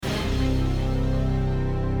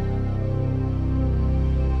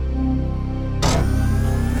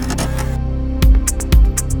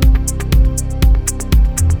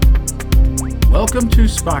Welcome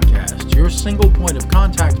to Spotcast, your single point of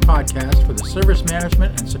contact podcast for the service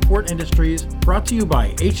management and support industries, brought to you by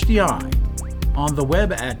HDI, on the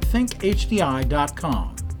web at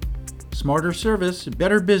thinkhdi.com. Smarter service,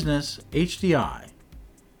 better business, HDI.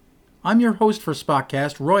 I'm your host for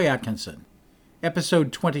Spotcast, Roy Atkinson.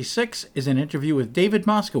 Episode 26 is an interview with David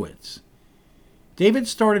Moskowitz. David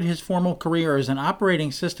started his formal career as an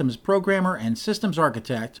operating systems programmer and systems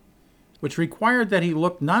architect, which required that he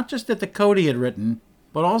look not just at the code he had written,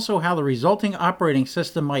 but also how the resulting operating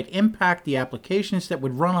system might impact the applications that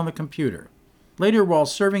would run on the computer. Later, while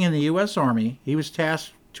serving in the U.S. Army, he was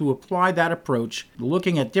tasked to apply that approach,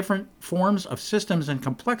 looking at different forms of systems and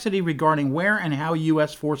complexity regarding where and how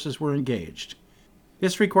U.S. forces were engaged.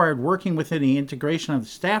 This required working within the integration of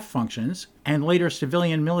staff functions and later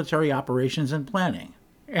civilian military operations and planning.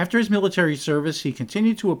 After his military service, he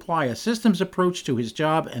continued to apply a systems approach to his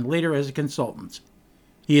job and later as a consultant.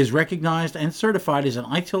 He is recognized and certified as an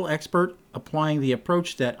ITIL expert, applying the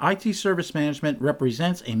approach that IT service management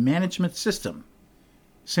represents a management system.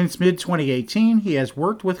 Since mid-2018, he has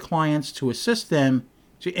worked with clients to assist them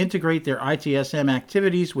to integrate their ITSM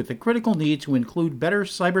activities with the critical need to include better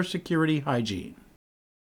cybersecurity hygiene.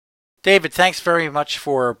 David, thanks very much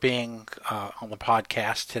for being on the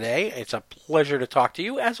podcast today. It's a pleasure to talk to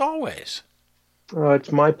you, as always.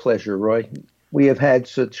 It's my pleasure, Roy. We have had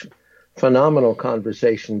such phenomenal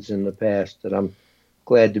conversations in the past that I'm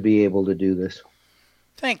glad to be able to do this.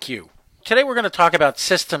 Thank you. Today we're going to talk about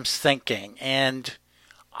systems thinking, and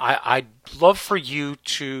I'd love for you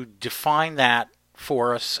to define that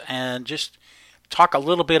for us and just talk a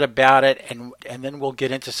little bit about it, and then we'll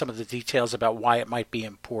get into some of the details about why it might be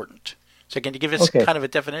important. So can you give us kind of a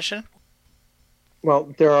definition?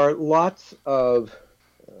 Well, there are lots of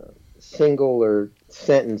single or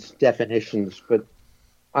sentence definitions, but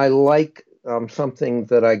I like something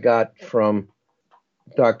that I got from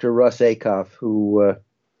Dr. Russ Ackoff, who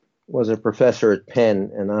was a professor at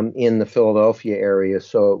Penn, and I'm in the Philadelphia area,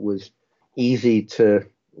 so it was easy to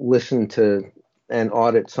listen to and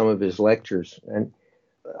audit some of his lectures. And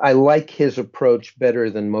I like his approach better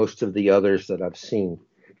than most of the others that I've seen.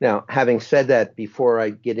 Now, having said that, before I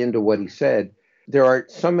get into what he said, there are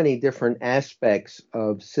so many different aspects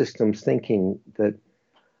of systems thinking that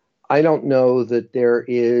I don't know that there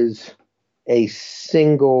is a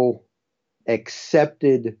single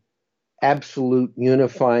accepted, absolute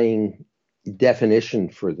unifying definition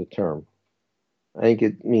for the term. I think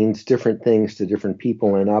it means different things to different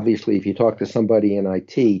people. And obviously, if you talk to somebody in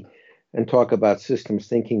IT and talk about systems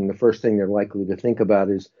thinking, the first thing they're likely to think about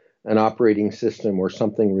is an operating system or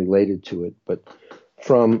something related to it. But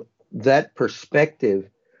from that perspective,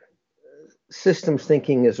 systems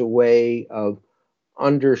thinking is a way of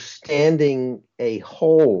understanding a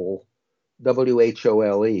whole,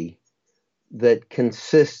 WHOLE, that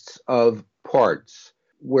consists of parts,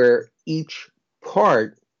 where each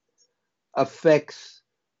part affects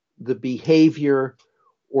the behavior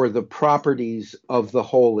or the properties of the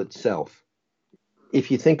whole itself. If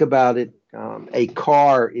you think about it, a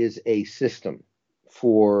car is a system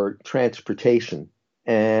for transportation,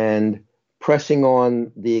 and pressing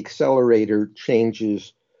on the accelerator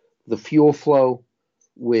changes the fuel flow,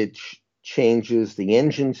 which changes the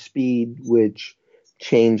engine speed, which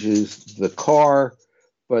changes the car,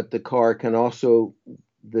 but the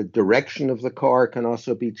direction of the car can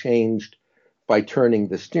also be changed by turning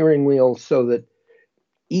the steering wheel, so that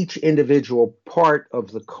each individual part of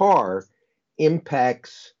the car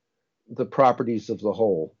impacts the properties of the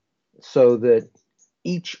whole, so that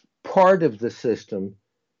each part of the system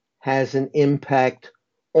has an impact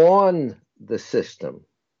on the system.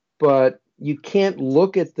 But you can't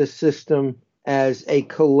look at the system as a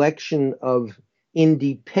collection of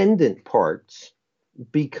independent parts,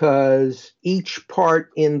 because each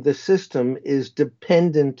part in the system is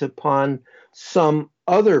dependent upon some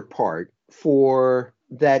other part for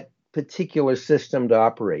that particular system to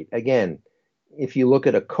operate. Again, if you look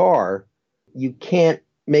at a car, you can't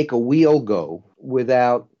make a wheel go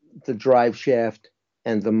without the drive shaft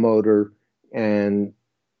and the motor and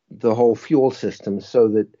the whole fuel system.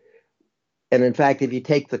 And in fact, if you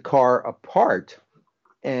take the car apart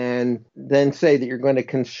and then say that you're going to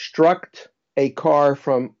construct a car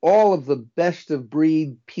from all of the best of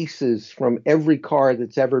breed pieces from every car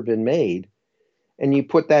that's ever been made, and you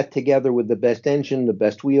put that together with the best engine, the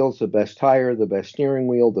best wheels, the best tire, the best steering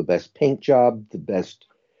wheel, the best paint job, the best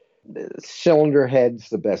cylinder heads,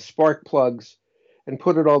 the best spark plugs, and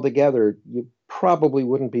put it all together, you probably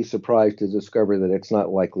wouldn't be surprised to discover that it's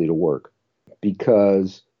not likely to work,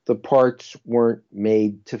 because the parts weren't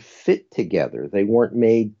made to fit together. They weren't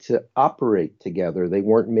made to operate together. They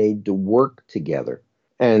weren't made to work together.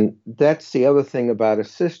 And that's the other thing about a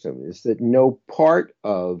system, is that no part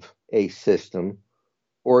of a system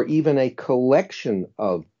or even a collection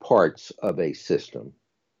of parts of a system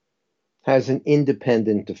has an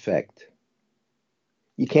independent effect.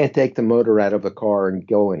 You can't take the motor out of a car and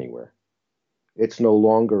go anywhere. It's no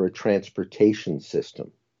longer a transportation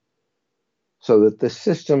system. So that the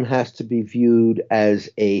system has to be viewed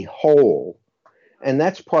as a whole. And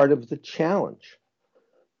that's part of the challenge,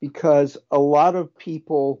 because a lot of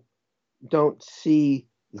people don't see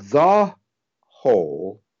the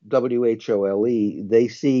whole, W-H-O-L-E, they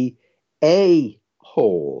see a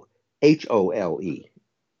whole, H-O-L-E.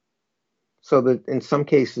 So that in some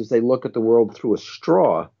cases they look at the world through a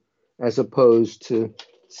straw as opposed to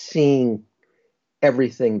seeing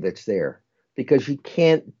everything that's there. Because you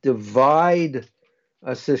can't divide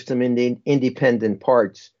a system into independent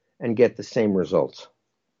parts and get the same results.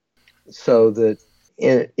 So that,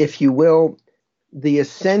 if you will, the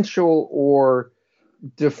essential or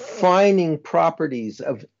defining properties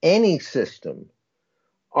of any system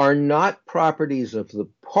are not properties of the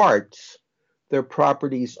parts, they're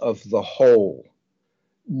properties of the whole.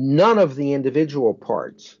 None of the individual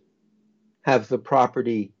parts have the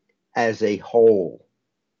property as a whole.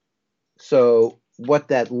 So what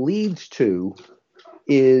that leads to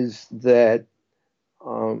is that,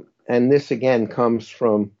 and this again comes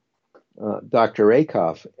from Dr.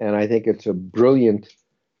 Akoff, and I think it's a brilliant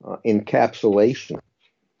encapsulation.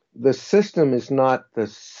 The system is not the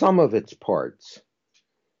sum of its parts.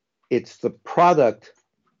 It's the product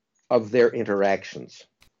of their interactions.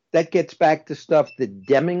 That gets back to stuff that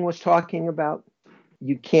Deming was talking about.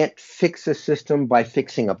 You can't fix a system by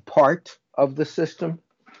fixing a part of the system.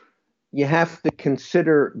 You have to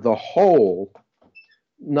consider the whole,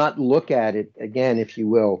 not look at it, again, if you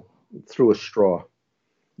will, through a straw.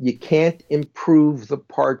 You can't improve the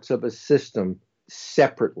parts of a system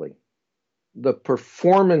separately. The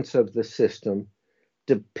performance of the system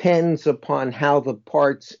depends upon how the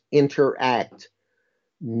parts interact,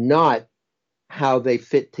 not how they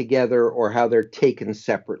fit together or how they're taken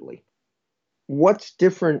separately. What's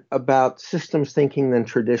different about systems thinking than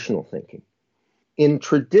traditional thinking? In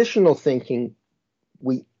traditional thinking,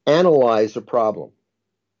 we analyze a problem.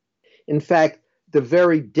 In fact, the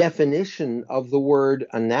very definition of the word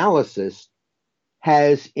analysis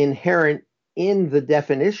has inherent in the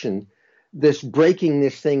definition this breaking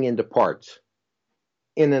this thing into parts.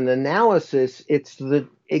 In an analysis, it's the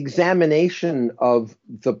examination of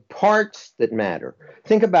the parts that matter.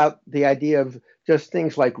 Think about the idea of just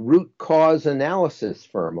things like root cause analysis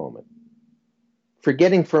for a moment.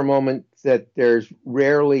 Forgetting for a moment that there's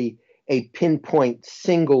rarely a pinpoint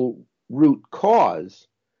single root cause,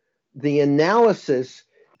 the analysis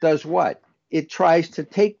does what? It tries to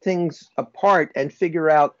take things apart and figure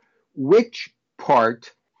out which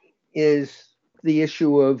part is the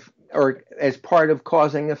issue of, or as part of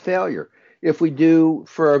causing a failure. If we do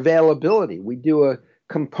for availability, we do a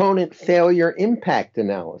component failure impact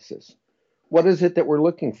analysis. What is it that we're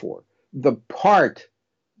looking for? The part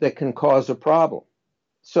that can cause a problem.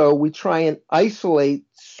 So we try and isolate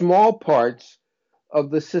small parts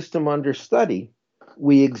of the system under study.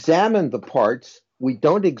 We examine the parts. We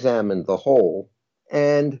don't examine the whole.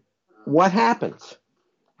 And what happens?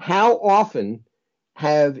 How often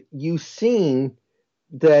have you seen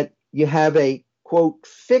that you have a, quote,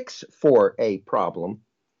 fix for a problem,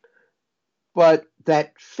 but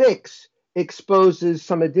that fix exposes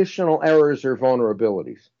some additional errors or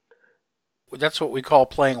vulnerabilities? That's what we call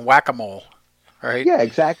playing whack-a-mole, right? Yeah,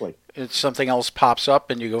 exactly. It's something else pops up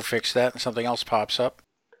and you go fix that, and something else pops up.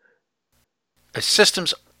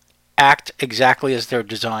 Systems act exactly as they're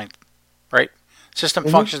designed, right? System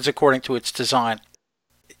functions according to its design.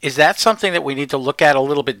 Is that something that we need to look at a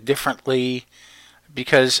little bit differently?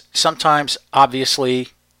 Because sometimes, obviously,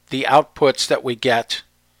 the outputs that we get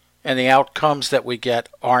and the outcomes that we get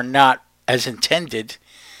are not as intended,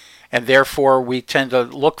 and therefore we tend to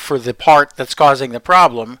look for the part that's causing the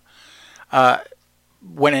problem,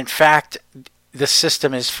 when in fact the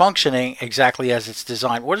system is functioning exactly as it's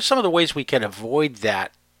designed. What are some of the ways we can avoid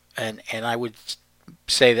that? And I would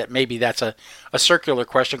say that maybe that's a circular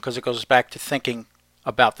question, because it goes back to thinking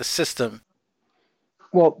about the system.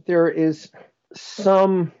 Well, there is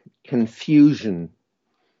some confusion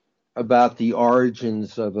about the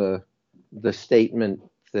origins of the statement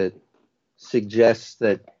that suggests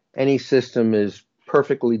that any system is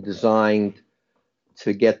perfectly designed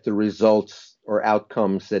to get the results or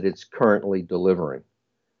outcomes that it's currently delivering.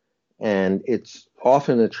 And it's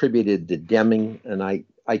often attributed to Deming, and I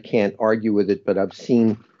I can't argue with it, but I've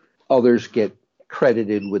seen others get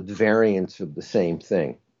credited with variants of the same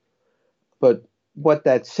thing. But what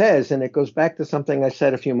that says, and it goes back to something I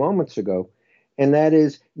said a few moments ago, and that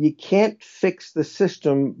is you can't fix the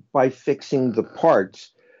system by fixing the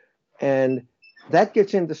parts. And that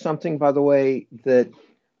gets into something, by the way, that,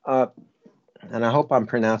 and I hope I'm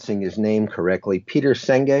pronouncing his name correctly, Peter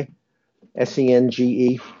Senge,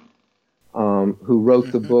 Senge, who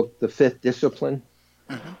wrote the book, The Fifth Discipline,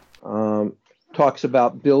 talks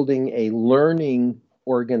about building a learning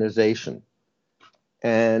organization.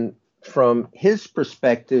 And from his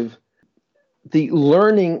perspective, the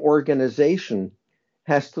learning organization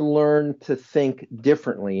has to learn to think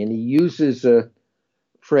differently. And he uses a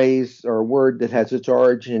phrase or a word that has its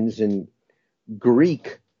origins in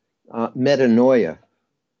Greek, metanoia,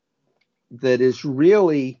 that is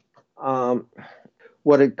really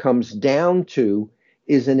what it comes down to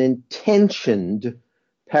is an intentioned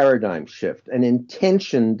paradigm shift, an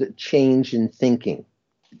intentioned change in thinking.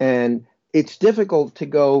 And it's difficult to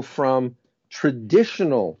go from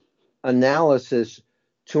traditional analysis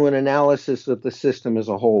to an analysis of the system as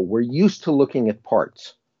a whole. We're used to looking at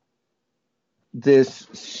parts. This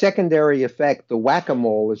secondary effect, the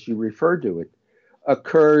whack-a-mole, as you refer to it,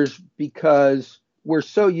 occurs because we're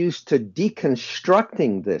so used to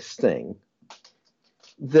deconstructing this thing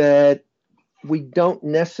that we don't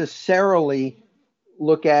necessarily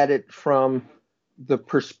look at it from the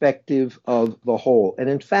perspective of the whole. And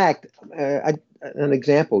in fact, an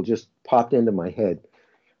example just popped into my head.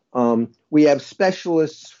 We have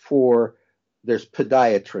specialists there's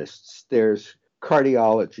podiatrists, there's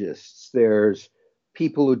cardiologists, there's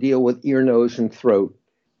people who deal with ear, nose, and throat,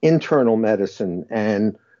 internal medicine,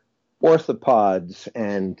 and orthopods,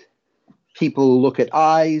 and people who look at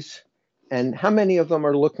eyes. And how many of them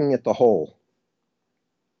are looking at the whole?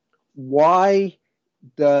 Why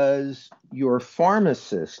does your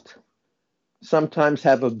pharmacist sometimes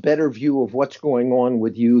have a better view of what's going on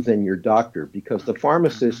with you than your doctor? Because the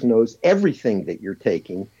pharmacist knows everything that you're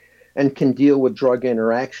taking and can deal with drug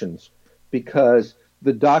interactions because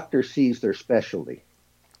the doctor sees their specialty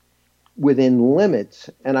within limits.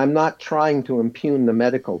 And I'm not trying to impugn the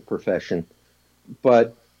medical profession,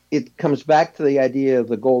 but it comes back to the idea of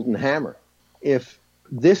the golden hammer. If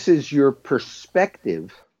this is your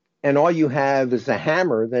perspective and all you have is a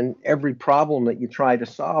hammer, then every problem that you try to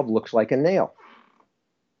solve looks like a nail.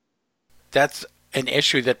 That's an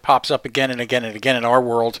issue that pops up again and again and again in our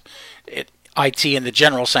world, IT in the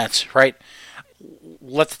general sense, right?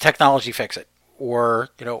 Let the technology fix it. Or,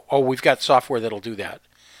 we've got software that'll do that.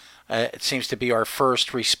 It seems to be our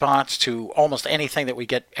first response to almost anything that we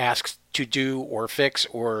get asked to do or fix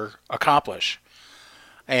or accomplish.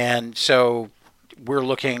 And so we're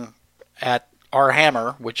looking at our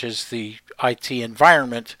hammer, which is the IT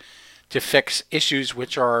environment, to fix issues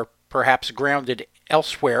which are perhaps grounded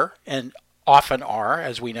elsewhere and often are,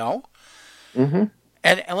 as we know. Mm-hmm.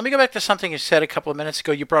 And let me go back to something you said a couple of minutes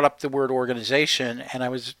ago. You brought up the word organization, and I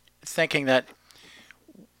was thinking that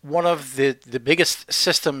one of the biggest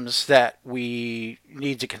systems that we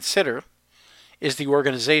need to consider is the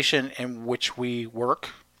organization in which we work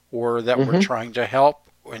or that we're trying to help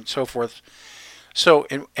and so forth. So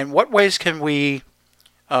in what ways can we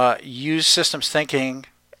use systems thinking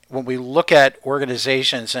when we look at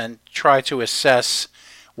organizations and try to assess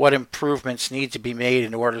what improvements need to be made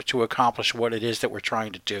in order to accomplish what it is that we're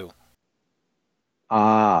trying to do?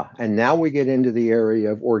 And now we get into the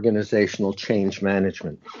area of organizational change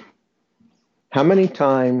management. How many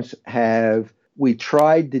times have we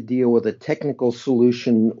tried to deal with a technical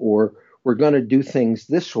solution or we're going to do things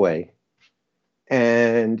this way,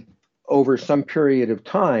 and over some period of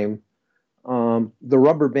time, the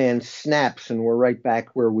rubber band snaps and we're right back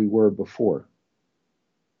where we were before?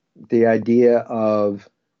 The idea of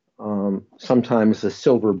sometimes the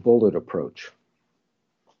silver bullet approach.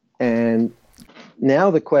 And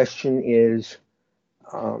now the question is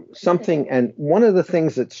something, and one of the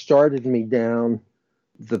things that started me down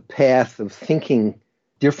the path of thinking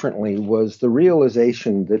differently was the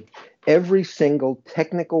realization that every single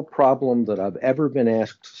technical problem that I've ever been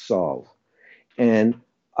asked to solve, and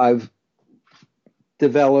I've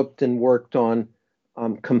developed and worked on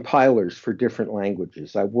compilers for different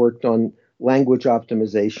languages. I've worked on language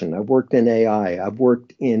optimization. I've worked in AI. I've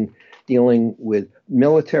worked in dealing with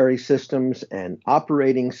military systems and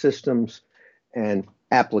operating systems and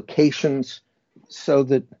applications, so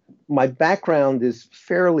that my background is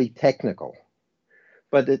fairly technical.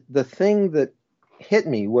 But the thing that hit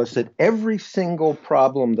me was that every single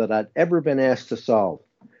problem that I'd ever been asked to solve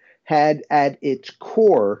had at its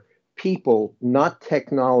core people, not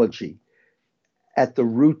technology, at the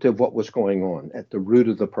root of what was going on, at the root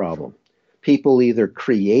of the problem. People either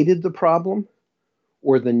created the problem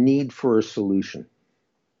or the need for a solution.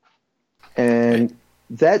 And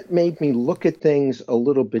that made me look at things a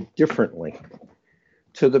little bit differently,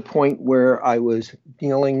 to the point where I was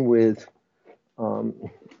dealing with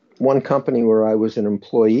one company where I was an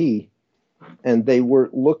employee, and they were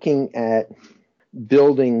looking at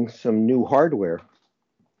building some new hardware.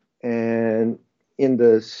 And in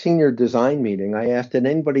the senior design meeting, I asked, did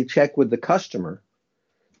anybody check with the customer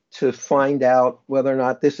to find out whether or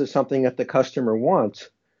not this is something that the customer wants?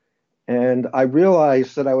 And I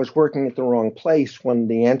realized that I was working at the wrong place when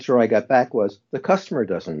the answer I got back was, the customer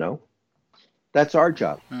doesn't know. That's our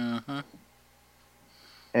job. Mm-hmm.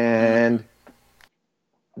 And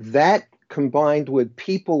that, combined with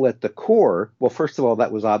people at the core, well, first of all,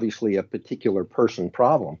 that was obviously a particular person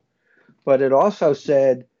problem. But it also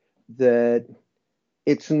said that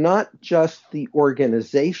it's not just the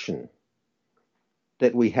organization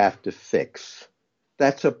that we have to fix.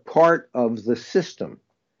 That's a part of the system.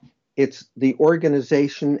 It's the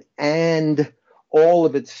organization and all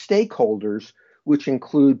of its stakeholders, which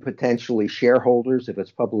include potentially shareholders if it's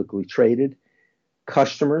publicly traded,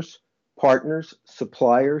 customers, partners,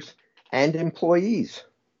 suppliers, and employees.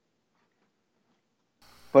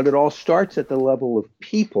 But it all starts at the level of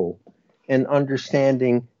people and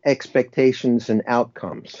understanding expectations and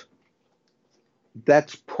outcomes.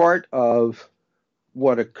 That's part of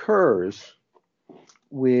what occurs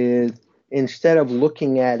with, instead of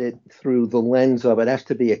looking at it through the lens of it has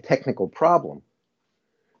to be a technical problem,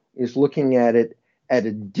 is looking at it at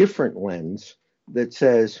a different lens that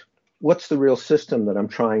says, what's the real system that I'm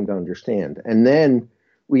trying to understand? And then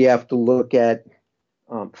we have to look at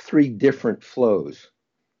three different flows.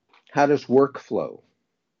 How does work flow?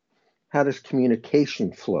 How does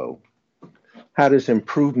communication flow? How does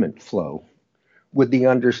improvement flow? With the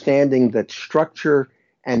understanding that structure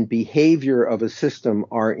and behavior of a system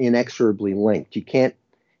are inexorably linked. You can't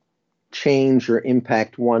change or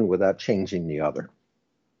impact one without changing the other.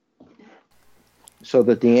 So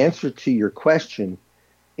that the answer to your question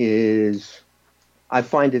is, I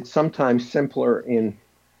find it sometimes simpler in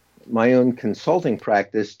my own consulting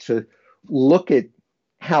practice to look at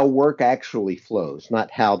how work actually flows,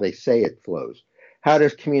 not how they say it flows. How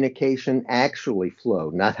does communication actually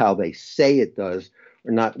flow, not how they say it does,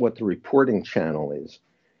 or not what the reporting channel is?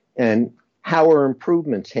 And how are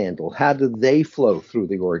improvements handled? How do they flow through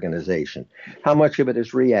the organization? How much of it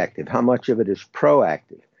is reactive? How much of it is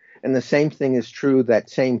proactive? And the same thing is true,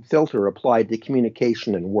 that same filter applied to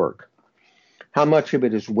communication and work. How much of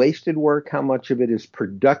it is wasted work? How much of it is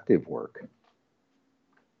productive work?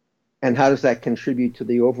 And how does that contribute to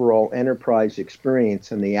the overall enterprise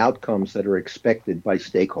experience and the outcomes that are expected by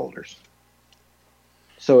stakeholders?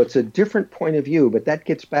 So it's a different point of view, but that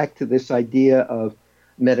gets back to this idea of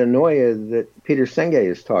metanoia that Peter Senge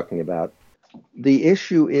is talking about. The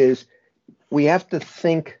issue is we have to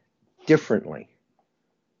think differently.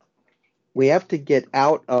 We have to get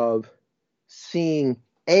out of seeing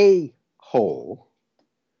a whole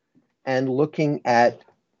and looking at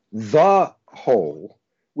the whole,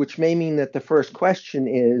 which may mean that the first question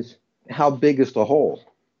is, how big is the whole?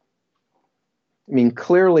 I mean,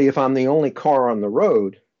 clearly, if I'm the only car on the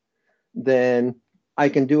road, then I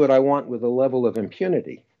can do what I want with a level of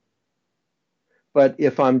impunity. But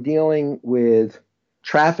if I'm dealing with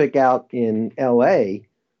traffic out in LA,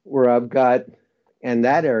 where I've got, in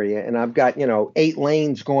that area, and I've got, 8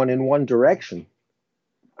 lanes going in one direction,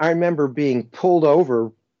 I remember being pulled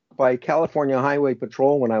over by California Highway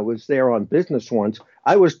Patrol when I was there on business once.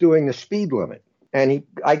 I was doing the speed limit, and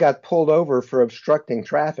I got pulled over for obstructing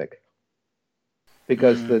traffic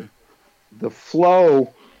because the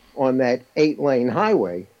flow on that 8-lane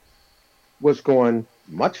highway was going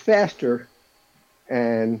much faster,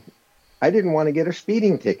 and I didn't want to get a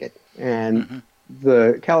speeding ticket. And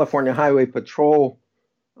the California Highway Patrol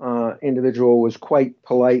individual was quite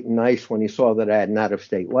polite and nice when he saw that I had an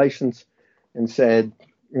out-of-state license, and said,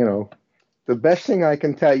 the best thing I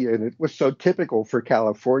can tell you, and it was so typical for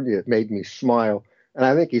California, it made me smile, and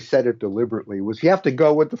I think he said it deliberately, was you have to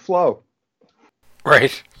go with the flow.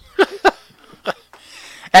 Right.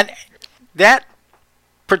 And that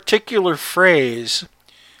particular phrase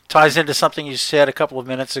ties into something you said a couple of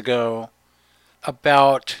minutes ago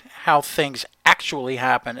about how things actually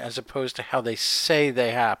happen as opposed to how they say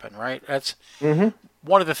they happen, right? That's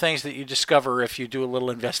one of the things that you discover if you do a little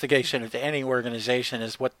investigation into any organization,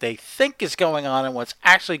 is what they think is going on and what's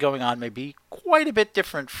actually going on may be quite a bit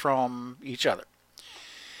different from each other.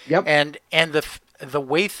 Yep. And the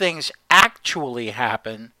way things actually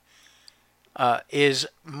happen is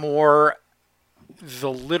more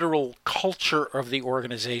the literal culture of the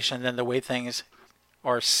organization than the way things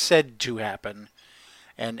are said to happen,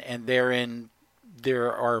 and therein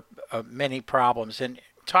there are many problems. And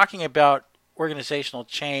talking about organizational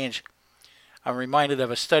change, I'm reminded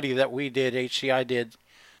of a study that we did, HDI did,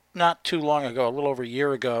 not too long ago, a little over a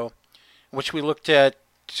year ago, in which we looked at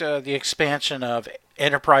the expansion of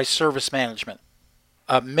enterprise service management.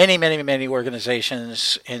 Many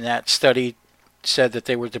organizations in that study said that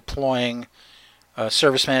they were deploying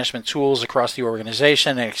service management tools across the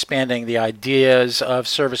organization and expanding the ideas of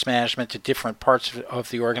service management to different parts of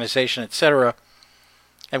the organization, etc.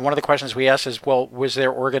 And one of the questions we asked is, well, was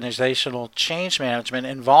there organizational change management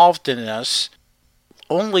involved in this?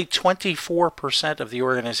 Only 24% of the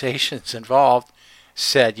organizations involved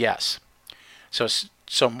said yes.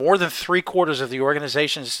 So more than 3/4 of the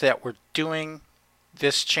organizations that were doing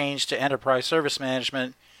this change to enterprise service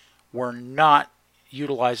management were not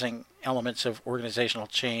utilizing elements of organizational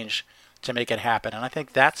change to make it happen. And I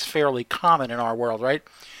think that's fairly common in our world, right?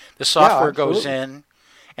 The software goes in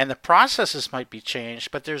and the processes might be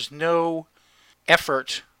changed, but there's no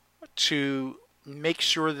effort to make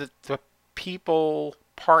sure that the people,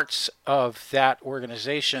 parts of that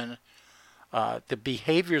organization, the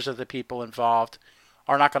behaviors of the people involved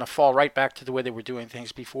are not going to fall right back to the way they were doing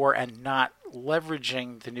things before and not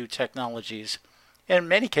leveraging the new technologies. In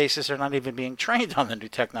many cases, they're not even being trained on the new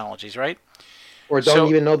technologies, right? Or don't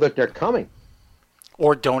even know that they're coming.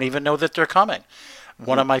 Or don't even know that they're coming.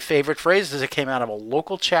 One of my favorite phrases that came out of a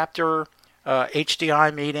local chapter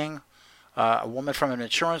HDI meeting, a woman from an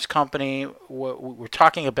insurance company, we're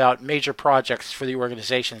talking about major projects for the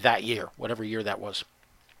organization that year, whatever year that was.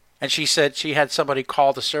 And she said she had somebody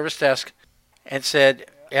call the service desk and said,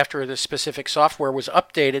 after the specific software was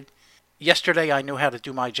updated, yesterday I knew how to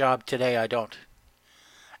do my job, today I don't.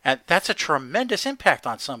 And that's a tremendous impact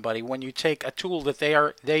on somebody when you take a tool that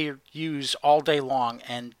they use all day long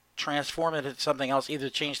and transform it into something else, either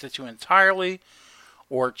change the two entirely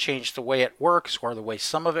or change the way it works or the way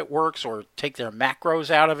some of it works or take their macros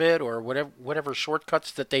out of it or whatever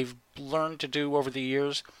shortcuts that they've learned to do over the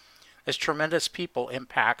years. There's tremendous people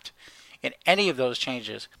impact in any of those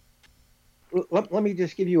changes. Let me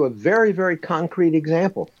just give you a very, very concrete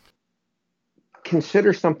example.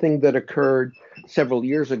 Consider something that occurred several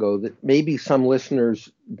years ago that maybe some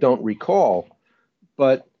listeners don't recall,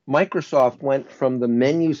 but Microsoft went from the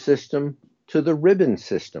menu system to the ribbon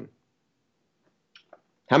system.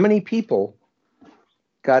 How many people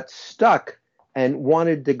got stuck and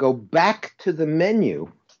wanted to go back to the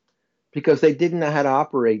menu because they didn't know how to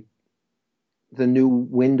operate the new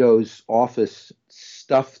Windows Office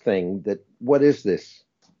stuff thing? That, what is this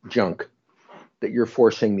junk that you're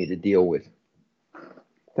forcing me to deal with?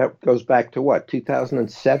 That goes back to what,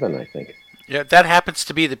 2007, I think. Yeah, that happens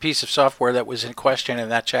to be the piece of software that was in question in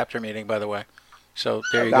that chapter meeting, by the way. So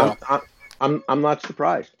there you go. I'm not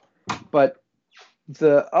surprised. But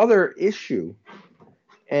the other issue,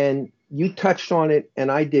 and you touched on it, and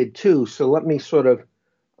I did too, so let me sort of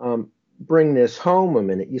bring this home a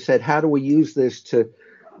minute. You said, how do we use this to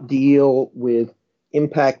deal with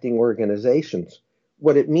impacting organizations?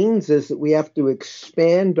 What it means is that we have to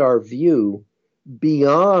expand our view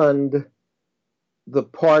beyond the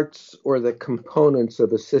parts or the components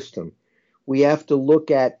of a system. We have to look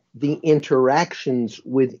at the interactions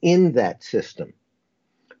within that system.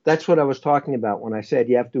 That's what I was talking about when I said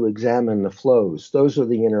you have to examine the flows. Those are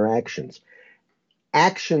the interactions.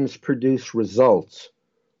 Actions produce results.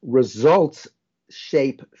 Results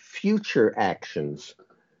shape future actions,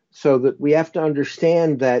 so that we have to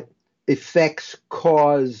understand that effects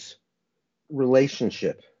cause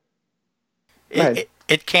relationship.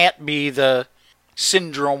 It can't be the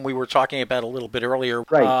syndrome we were talking about a little bit earlier.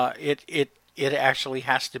 Right. It actually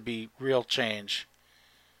has to be real change.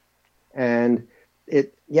 And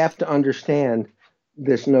you have to understand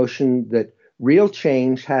this notion that real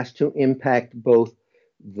change has to impact both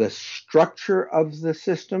the structure of the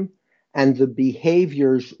system and the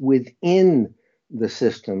behaviors within the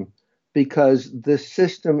system, because the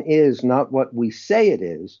system is not what we say it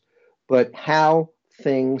is, but how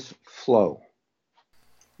things flow.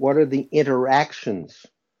 What are the interactions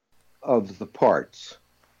of the parts?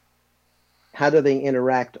 How do they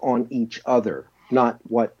interact on each other, not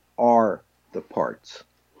what are the parts?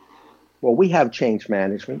 Well, we have change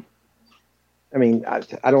management. I mean, I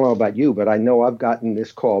don't know about you, but I know I've gotten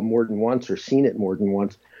this call more than once or seen it more than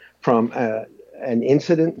once from an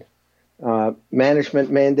incident.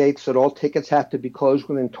 Management mandates that all tickets have to be closed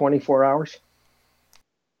within 24 hours.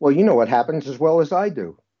 Well, you know what happens as well as I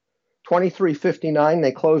do. 23:59,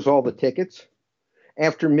 they close all the tickets.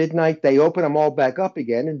 after midnight, they open them all back up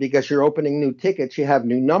again. And because you're opening new tickets, you have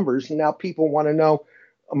new numbers. And now people want to know,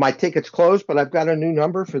 my ticket's closed, but I've got a new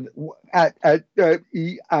number for I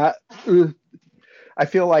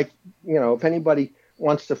feel like, if anybody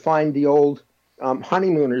wants to find the old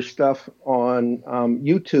honeymooners stuff on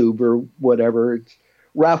YouTube or whatever, it's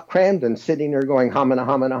Ralph Cramden sitting there going, homina,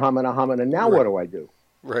 homina, homina, homina. Now right. What do I do?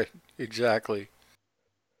 Right, exactly.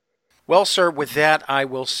 Well, sir, with that, I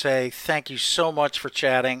will say thank you so much for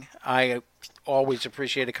chatting. I always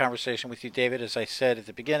appreciate a conversation with you, David, as I said at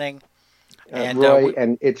the beginning. And Roy,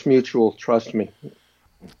 and it's mutual, trust me.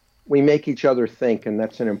 We make each other think, and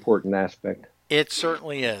that's an important aspect. It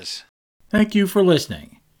certainly is. Thank you for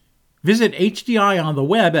listening. Visit HDI on the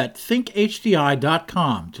web at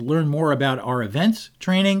thinkhdi.com to learn more about our events,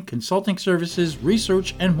 training, consulting services,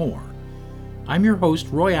 research, and more. I'm your host,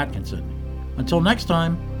 Roy Atkinson. Until next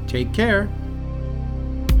time, take care.